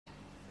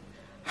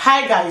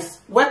Hi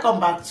guys, welcome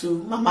back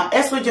to Mama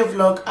SOJ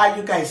vlog. How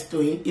you guys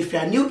doing? If you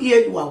are new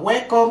here, you are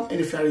welcome, and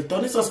if you are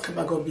returning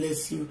subscriber, God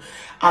bless you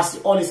as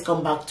you always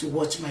come back to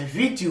watch my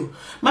video.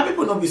 My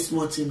people don't be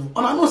smart, you know,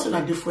 and I know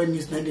some different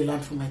news now they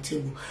land from my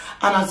table,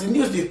 and as the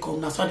news they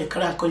come, that's why they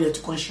carry and call you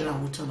to come share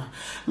with her.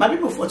 My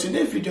people, for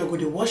today's video, go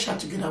to watch her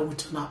together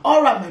with her.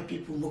 All right, my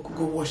people, we could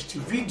go watch the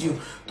video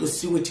to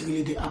see what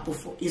really the apple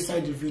for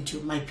inside the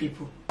video, my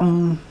people.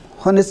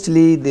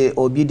 Honestly, the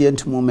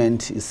Obedient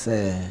Movement is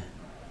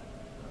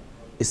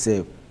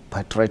a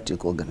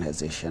patriotic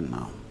organization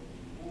now.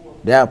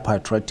 They are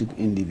patriotic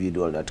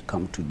individuals that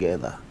come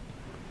together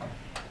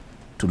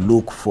to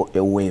look for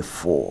a way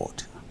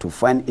forward, to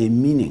find a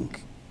meaning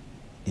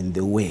in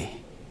the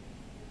way,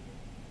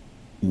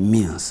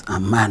 means,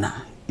 and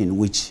manner in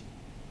which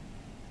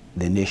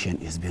the nation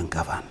is being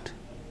governed.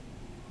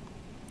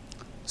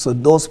 So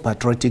those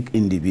patriotic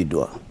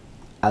individuals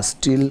are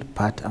still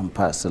part and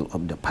parcel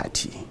of the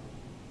party.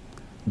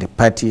 The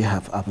party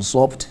have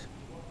absorbed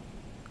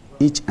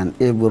each and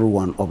every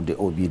one of the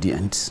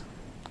obedients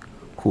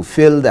who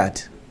feel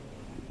that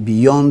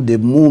beyond the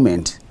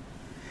movement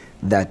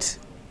that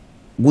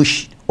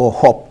wish or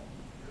hope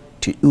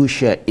to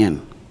usher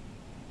in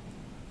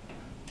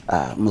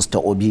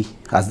Mr. Obi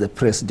as the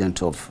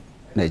president of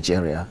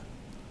Nigeria,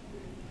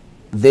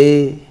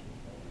 they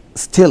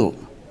still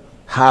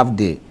have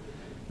the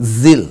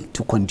zeal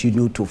to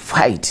continue to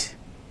fight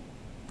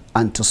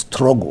and to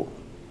struggle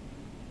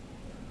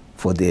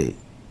for the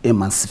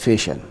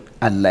emancipation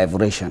and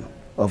liberation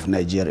of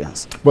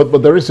Nigerians. But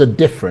there is a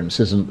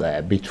difference, isn't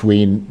there,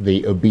 between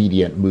the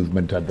Obedient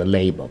Movement and the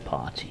Labour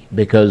Party?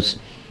 Because,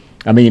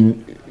 I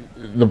mean,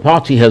 the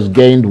party has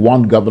gained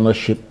one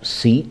governorship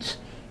seat,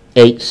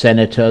 8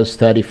 senators,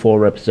 34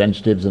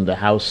 representatives in the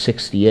House,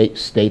 68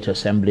 state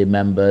assembly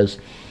members.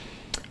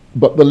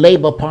 But the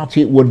Labour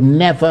Party would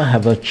never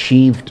have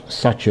achieved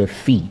such a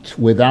feat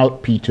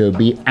without Peter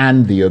Obi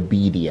and the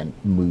Obedient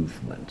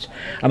Movement.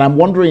 And I'm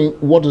wondering,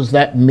 what does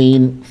that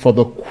mean for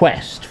the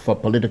quest for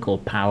political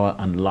power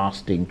and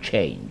lasting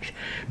change?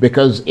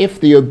 Because if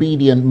the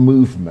Obedient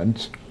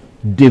Movement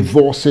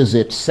divorces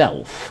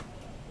itself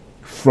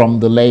from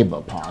the Labour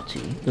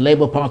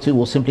Party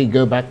will simply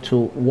go back to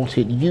what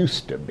it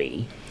used to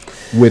be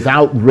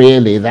without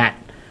really that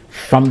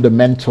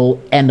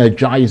fundamental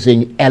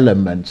energizing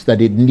elements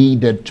that it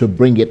needed to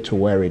bring it to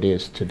where it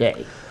is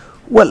today.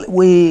 Well,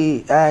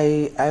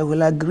 I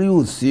will agree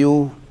with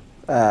you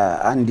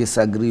and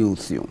disagree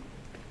with you.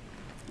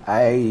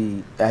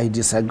 I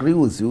disagree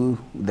with you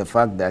the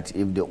fact that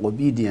if the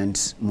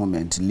Obedient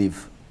Movement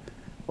leave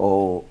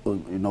or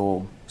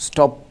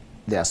stop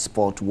their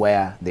sport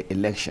where the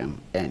election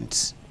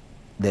ends,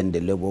 then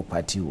the Labour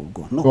Party will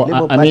go. No,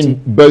 well, I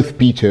mean, both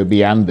Peter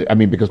Obi and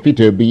because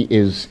Peter Obi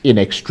is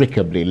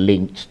inextricably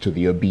linked to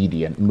the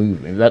Obedient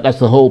Movement. That's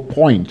the whole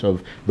point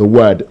of the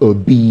word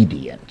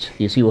obedient.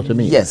 You see what I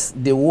mean? Yes,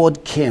 the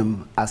word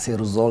came as a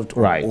result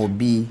of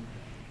Obi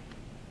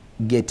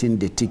getting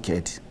the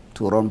ticket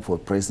to run for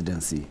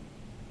presidency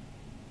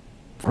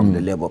from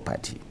the Labour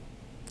Party.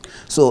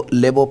 So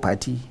Labour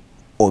Party,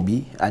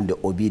 Obi, and the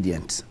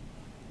Obedient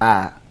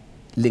are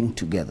linked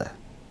together.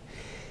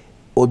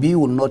 Obi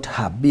will not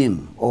have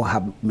been, or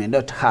may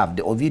not have,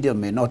 the Obedient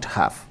may not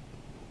have,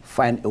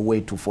 find a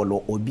way to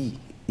follow Obi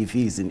if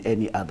he is in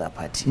any other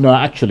party. No,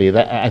 actually,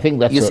 I think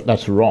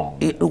that's wrong.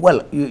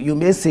 Well, you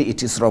may say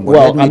it is wrong.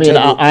 Well, I mean,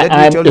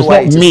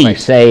 it's not me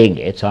saying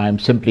it. I'm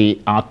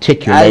simply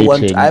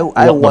articulating I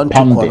want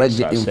to correct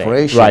the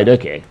impression. Right,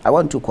 okay. I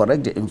want to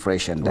correct the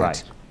impression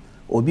that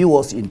Obi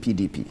was in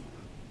PDP.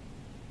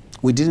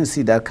 We didn't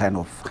see that kind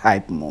of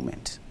hype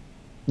moment.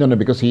 No,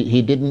 because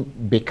he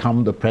didn't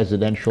become the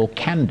presidential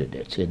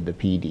candidate in the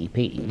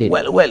PDP, did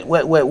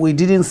well, we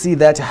didn't see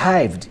that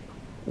hyped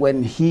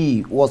when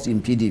he was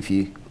in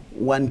PDP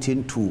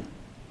wanting to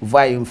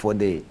vie for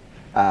the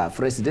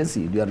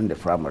presidency during the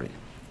primary.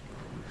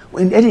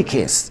 In any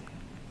case,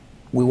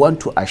 we want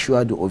to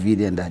assure the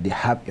Obedient that they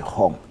have a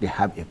home, they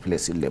have a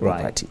place in Labour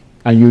Party.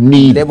 And you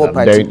need Labour them,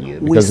 Party, don't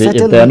you? Because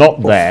if they're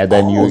not there,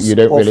 then you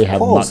don't really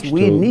have much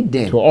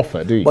to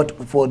offer, do you? But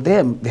for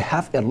them, they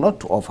have a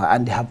lot to offer,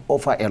 and they have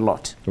offered a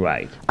lot.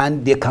 Right.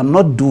 And they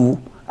cannot do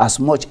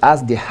as much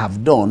as they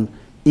have done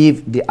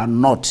if they are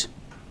not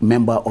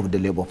member of the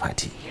Labour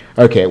Party.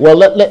 Okay, well,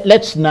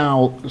 let's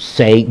now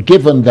say,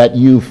 given that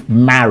you've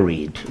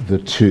married the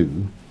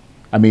two,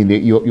 I mean,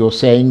 you're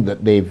saying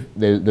that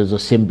there's a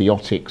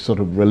symbiotic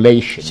sort of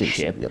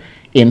relationship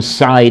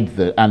inside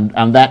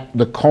and that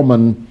the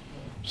common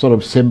sort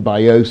of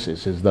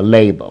symbiosis is the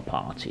Labour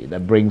Party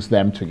that brings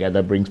them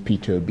together, brings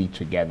Peter Obi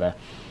together.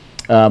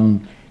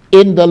 In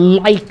the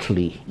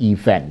likely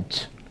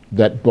event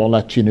that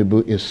Bola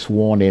Tinubu is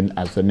sworn in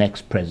as the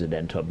next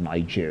president of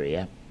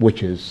Nigeria,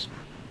 which is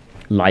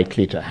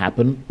likely to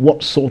happen,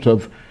 what sort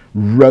of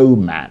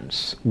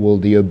romance will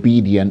the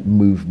Obedient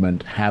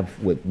Movement have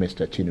with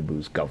Mr.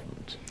 Tinubu's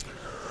government?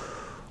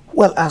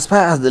 Well, as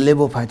far as the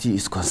Labour Party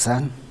is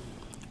concerned,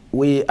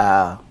 we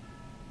are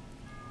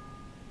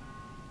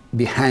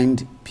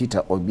behind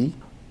Peter Obi.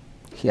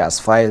 He has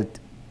filed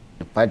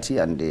the party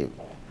and the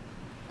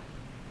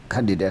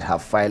candidate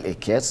have filed a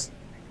case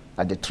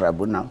at the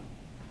tribunal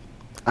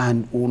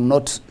and will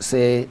not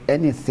say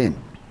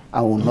anything.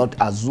 I will not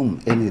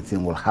assume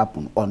anything will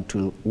happen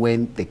until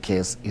when the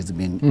case is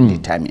being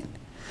determined.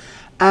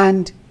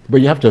 But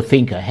you have to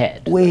think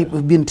ahead.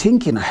 We've been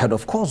thinking ahead.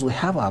 Of course, we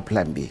have our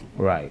plan B.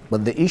 Right.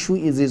 But the issue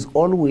is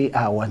all we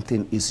are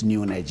wanting is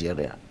new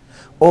Nigeria.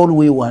 All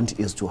we want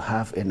is to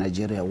have a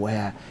Nigeria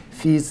where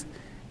peace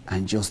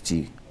and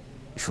justice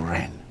should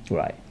reign.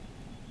 Right.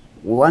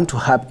 We want to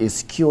have a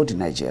secured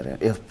Nigeria,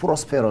 a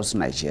prosperous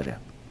Nigeria.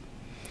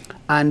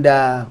 And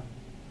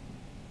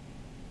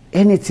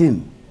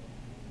anything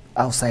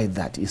outside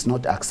that is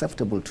not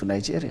acceptable to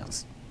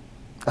Nigerians.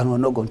 And we're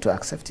not going to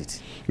accept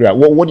it. Right.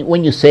 Well,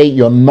 when you say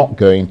you're not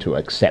going to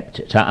accept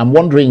it, I'm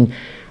wondering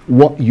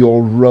what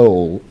your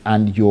role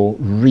and your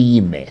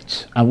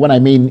remit, and when I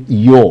mean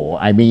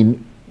I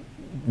mean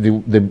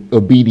the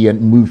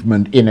obedient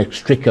movement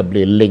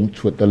inextricably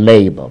linked with the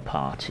Labour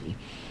Party.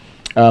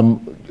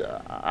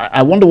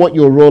 I wonder what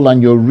your role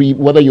and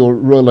whether your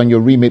role and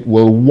your remit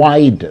will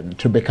widen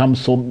to become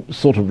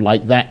sort of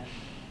like that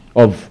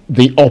of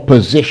the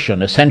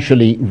opposition,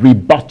 essentially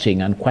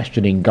rebutting and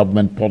questioning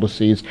government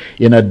policies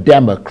in a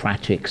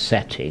democratic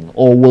setting,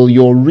 or will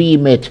your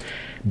remit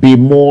be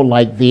more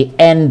like the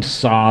end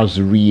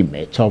SARS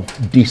remit of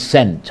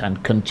dissent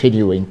and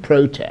continuing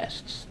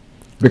protests?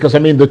 Because, I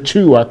mean, the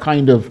two are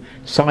kind of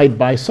side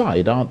by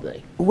side, aren't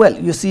they? Well,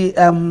 you see,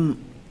 the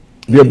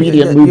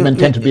obedient movement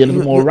tend to be a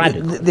little more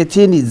radical. The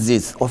thing is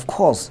this, of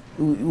course,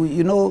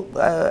 you know,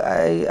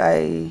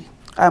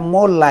 I'm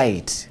more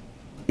light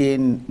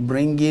in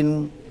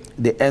bringing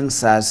the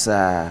answers,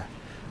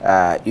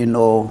 you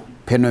know,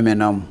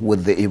 phenomenon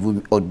with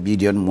the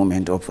obedient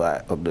movement of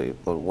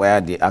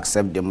where they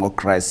accept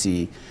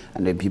democracy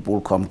and the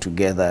people come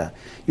together.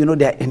 You know,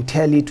 they're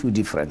entirely two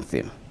different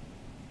things.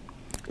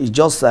 It's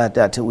just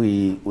that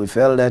we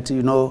felt that,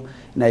 you know,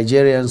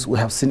 Nigerians, we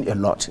have seen a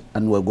lot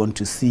and we're going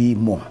to see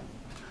more.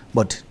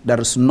 But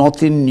there is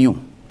nothing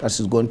new that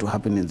is going to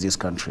happen in this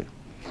country.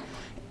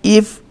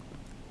 If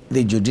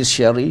the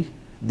judiciary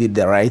did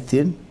the right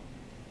thing,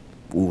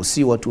 we will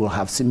see what we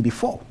have seen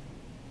before.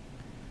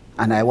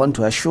 And I want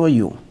to assure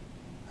you,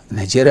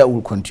 Nigeria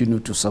will continue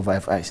to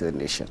survive as a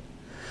nation.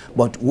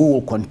 But we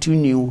will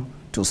continue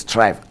to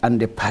strive, and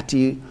the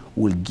party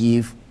will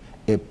give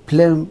a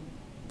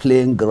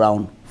playing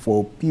ground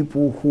for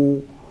people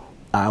who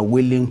are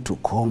willing to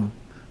come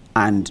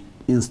and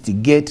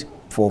instigate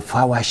for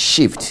power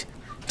shift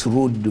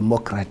through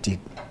democratic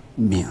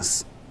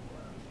means.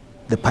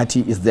 The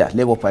party is there,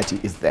 Labour Party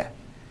is there.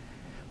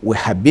 We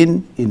have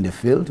been in the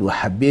field, we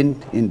have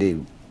been in the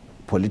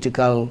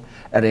political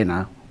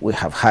arena, we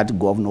have had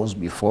governors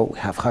before, we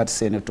have had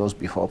senators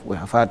before, we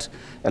have had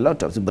a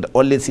lot of things, but the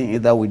only thing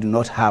is that we do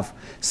not have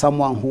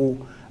someone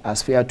who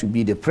aspires to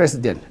be the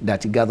president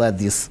that gathers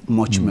this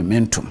much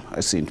momentum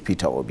as in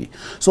Peter Obi.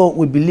 So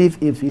we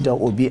believe if Peter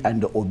Obi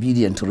and the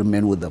obedient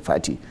remain with the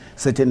party,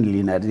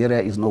 certainly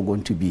Nigeria is not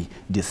going to be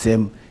the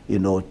same, you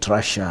know,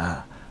 trash,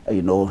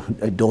 you know,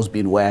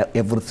 dustbin where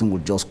everything will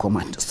just come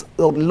and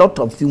a lot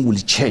of things will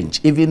change.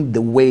 Even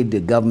the way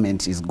the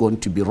government is going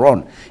to be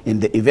run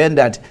in the event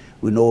that,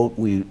 you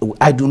know,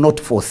 I do not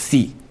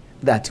foresee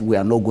that we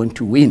are not going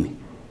to win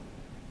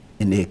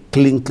in a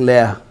clean,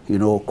 clear, you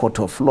know, court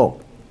of law.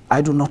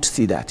 I do not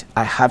see that.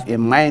 I have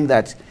in mind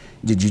that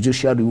the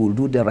judiciary will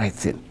do the right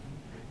thing.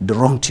 The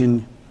wrong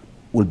thing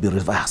will be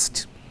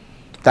reversed.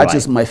 That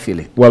is my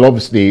feeling. Well,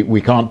 obviously,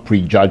 we can't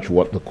prejudge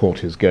what the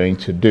court is going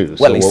to do.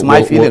 Well, so it's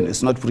my feeling.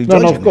 It's not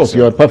prejudging. No, of course,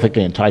 you're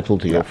perfectly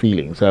entitled to your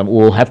feelings.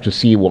 We'll have to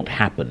see what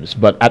happens.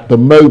 But at the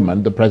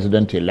moment, the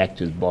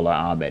president-elect is Bola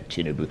Ahmed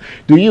Tinubu.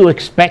 Do you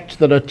expect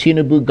that a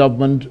Tinubu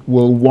government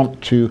will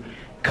want to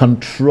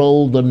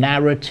control the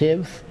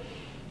narrative?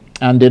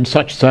 And in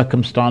such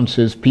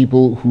circumstances,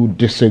 people who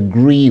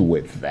disagree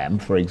with them,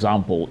 for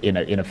example, in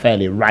a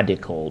fairly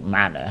radical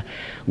manner,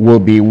 will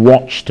be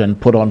watched and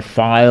put on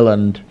file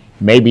and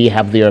maybe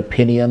have their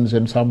opinions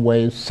in some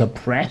ways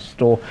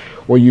suppressed, or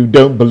you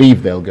don't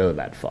believe they'll go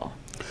that far?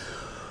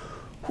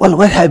 Well,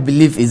 what I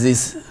believe is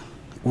this: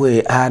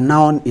 we are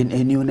now in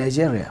a new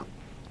Nigeria.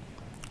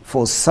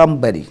 For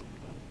somebody,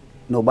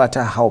 no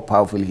matter how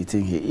powerful he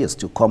thinks he is,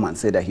 to come and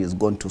say that he's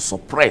going to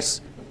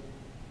suppress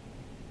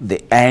the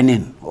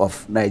earning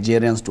of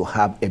Nigerians to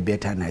have a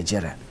better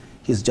Nigeria,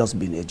 he's just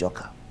been a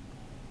joker.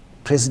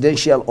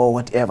 Presidential or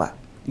whatever,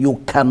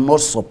 you cannot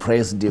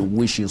suppress the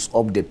wishes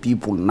of the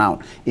people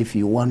now if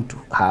you want to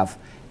have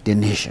the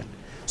nation.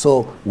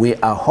 So we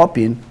are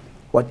hoping,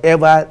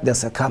 whatever the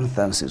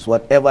circumstances,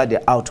 whatever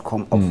the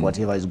outcome of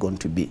whatever is going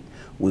to be,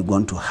 we're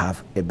going to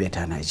have a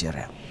better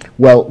Nigeria.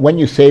 Well, when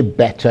you say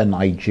better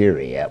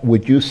Nigeria,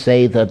 would you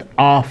say that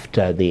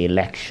after the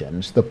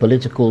elections, the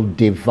political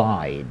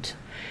divide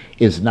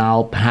is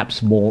now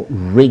perhaps more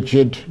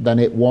rigid than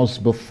it was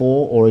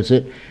before, or is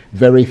it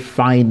very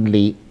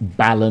finely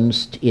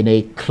balanced in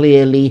a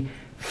clearly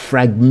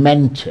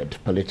fragmented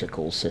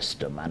political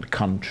system and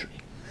country?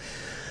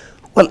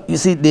 Well, you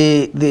see,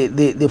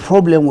 the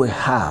problem we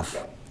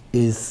have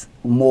is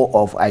more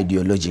of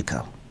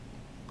ideological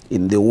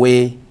in the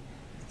way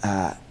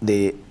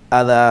the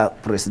other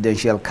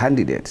presidential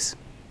candidates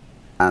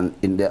and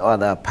in the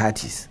other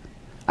parties,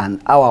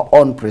 and our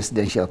own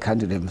presidential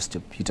candidate,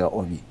 Mr. Peter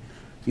Obi,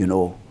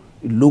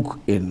 look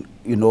in,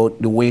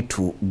 the way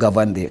to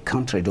govern the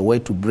country, the way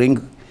to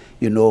bring,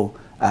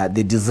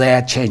 the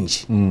desired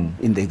change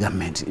in the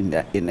government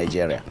in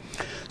Nigeria.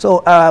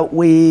 So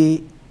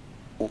we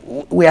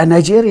are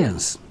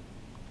Nigerians.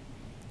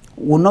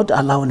 We will not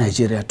allow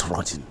Nigeria to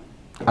rotten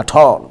at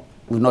all.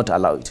 We will not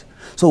allow it.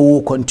 So we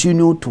will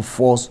continue to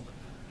force,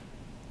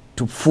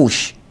 to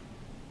push,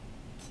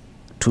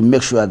 to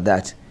make sure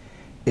that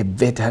a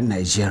better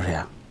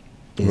Nigeria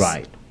is,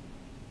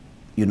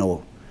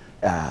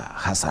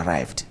 has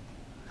arrived.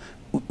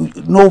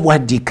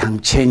 Nobody can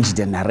change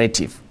the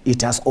narrative.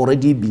 It has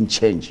already been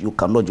changed. You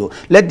cannot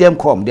let them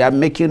come. They are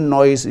making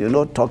noise,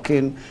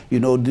 talking,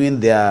 doing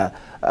their,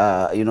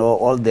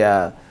 all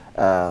their,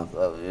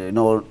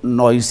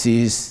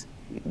 noises,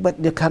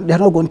 but they're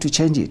not going to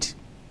change it.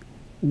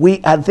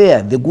 We are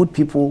there. The good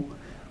people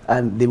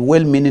and the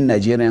well-meaning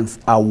Nigerians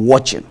are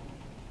watching,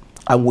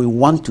 and we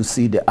want to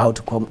see the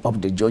outcome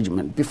of the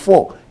judgment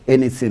before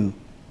anything.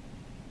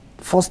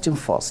 First and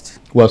first.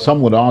 Well,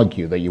 some would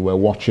argue that you were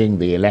watching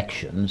the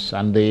elections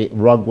and the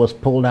rug was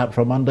pulled out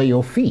from under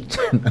your feet.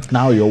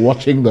 Now you're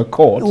watching the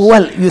courts.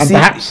 Well, you see,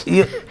 perhaps,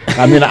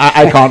 I mean,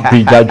 I can't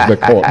prejudge the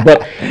court,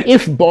 but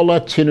if Bola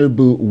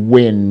Tinubu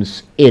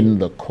wins in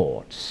the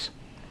courts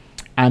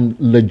and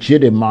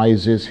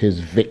legitimizes his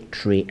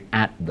victory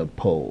at the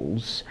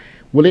polls,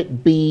 will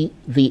it be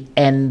the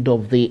end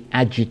of the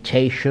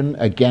agitation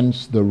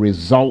against the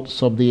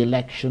results of the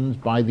elections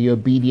by the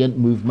obedient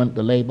movement,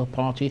 the Labour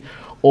Party?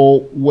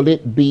 Or will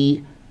it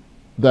be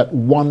that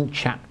one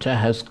chapter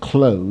has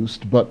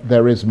closed, but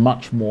there is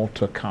much more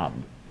to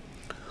come?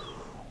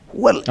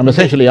 Well, I'm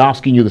essentially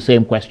asking you the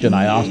same question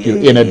I asked you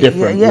in a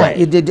different way.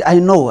 You did, I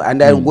know,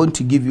 and I'm going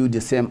to give you the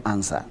same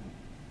answer.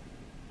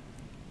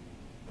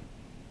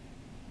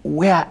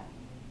 We're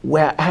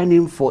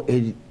aiming for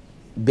a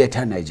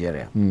better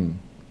Nigeria.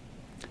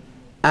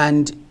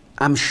 And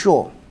I'm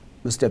sure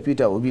Mr.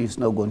 Peter Obi is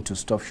not going to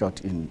stop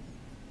short in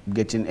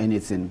getting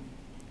anything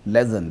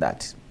less than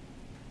that.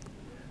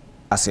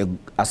 As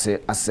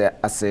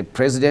a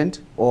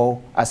president,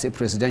 or as a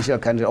presidential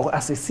candidate, or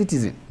as a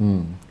citizen.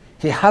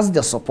 He has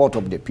the support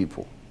of the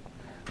people.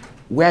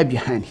 We're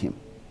behind him.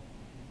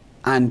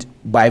 And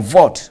by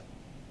vote,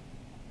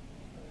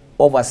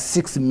 over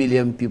 6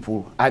 million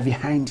people are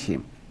behind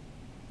him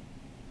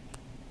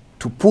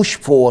to push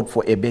forward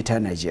for a better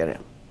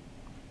Nigeria.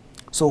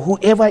 So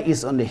whoever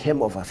is on the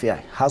helm of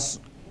affairs has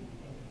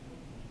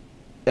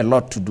a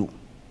lot to do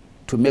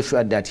to make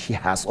sure that he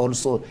has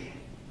also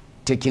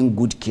taking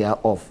good care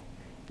of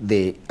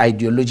the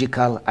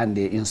ideological and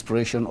the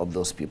inspiration of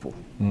those people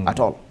at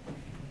all.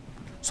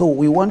 So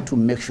we want to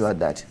make sure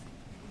that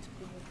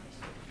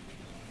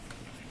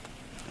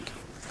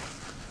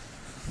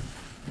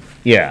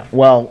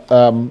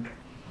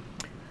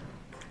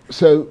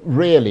so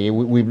really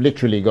we've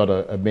literally got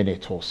a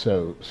minute or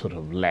so sort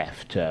of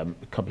left, a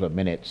couple of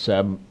minutes.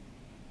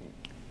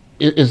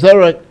 Is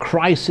there a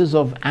crisis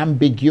of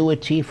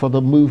ambiguity for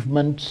the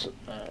movement?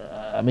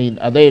 I mean,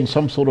 are they in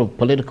some sort of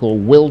political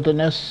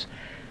wilderness?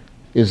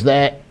 Is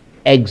there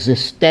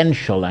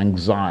existential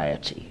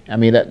anxiety? I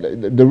mean,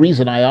 the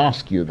reason I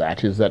ask you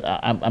that is that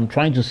I'm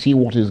trying to see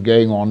what is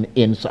going on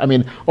I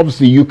mean,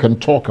 obviously you can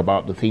talk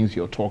about the things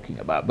you're talking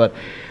about, but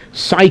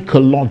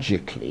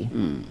psychologically,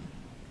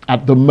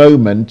 at the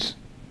moment,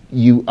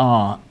 you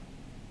are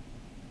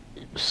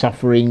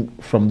suffering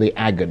from the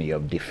agony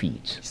of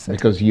defeat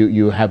because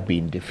you have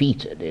been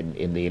defeated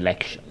in the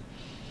election.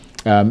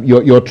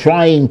 You're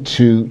trying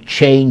to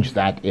change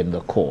that in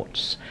the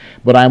courts,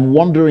 but I'm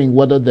wondering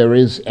whether there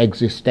is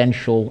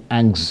existential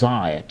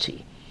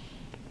anxiety,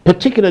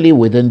 particularly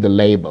within the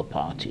Labour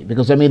Party,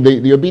 because I mean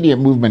the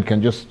obedient movement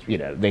can just,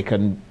 they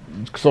can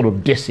sort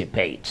of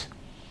dissipate.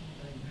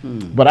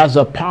 But as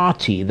a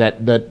party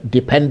that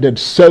depended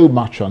so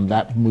much on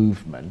that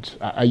movement,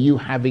 are you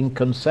having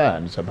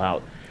concerns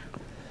about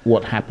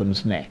what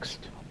happens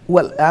next?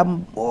 Well,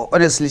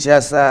 honestly,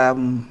 just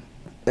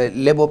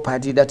Labour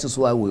Party, that is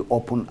why we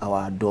open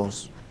our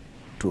doors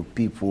to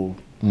people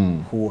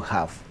who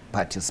have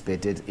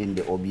participated in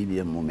the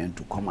obedient movement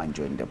to come and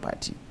join the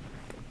party.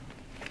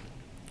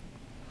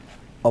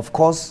 Of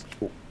course,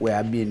 we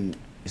have been,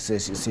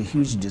 it's a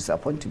huge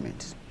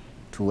disappointment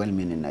to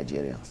well-meaning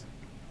Nigerians.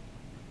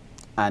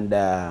 And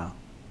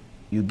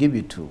you give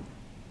it to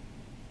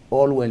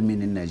all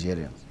well-meaning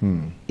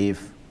Nigerians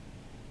if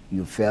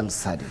you felt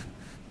saddened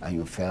and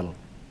you felt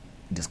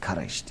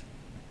discouraged.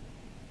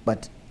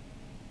 But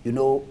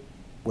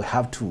we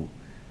have to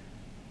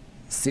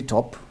sit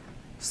up,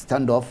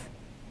 stand off,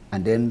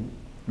 and then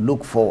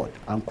look forward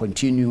and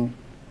continue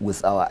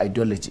with our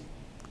ideology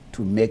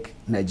to make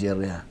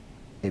Nigeria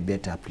a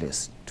better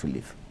place to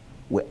live.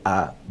 We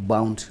are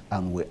bound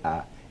and we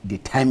are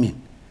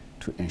determined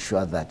to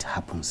ensure that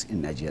happens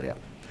in Nigeria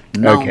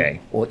now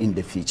or in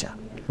the future.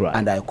 Right.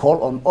 And I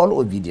call on all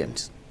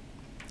obedience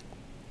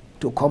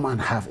to come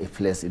and have a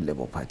place in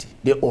Labour Party.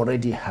 They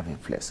already have a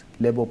place.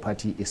 Labour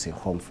Party is a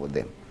home for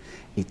them.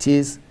 It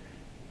is,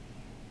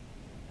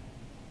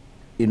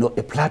 you know,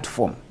 a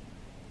platform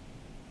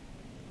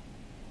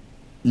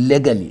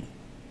legally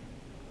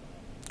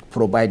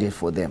provided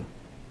for them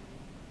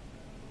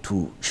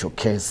to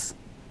showcase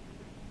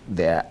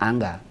their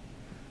anger,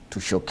 to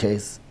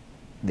showcase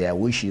their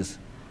wishes,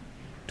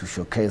 to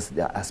showcase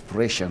their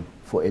aspiration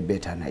for a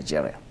better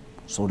Nigeria.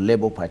 So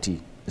Labour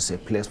Party is a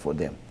place for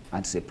them,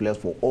 and it's a place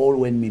for all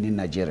well-meaning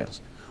Nigerians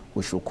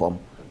who should come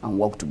and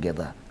work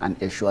together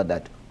and ensure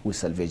that we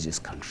salvage this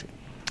country.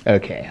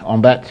 Okay,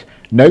 on that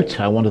note,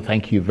 I want to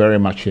thank you very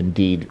much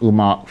indeed.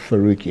 Umar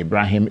Farouk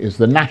Ibrahim is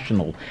the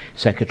National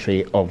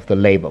Secretary of the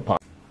Labour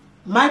Party.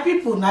 My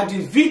people, now the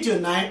video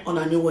now on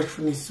a new watch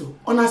finish, so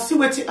on a see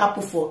what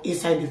happen for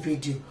inside the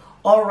video.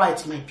 All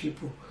right, my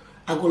people,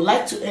 I would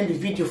like to end the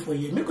video for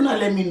you. Make una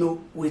let me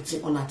know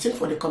waiting on a thing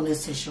for the comment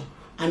section.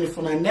 And if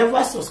una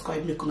never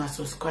subscribe, make una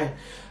subscribe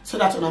so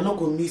that una not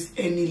go miss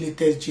any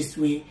latest gist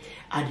way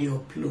I dey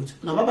upload.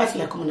 Now bye bye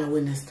till I come on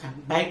our next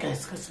time. Bye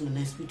guys, catch you in the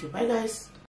next video. Bye guys.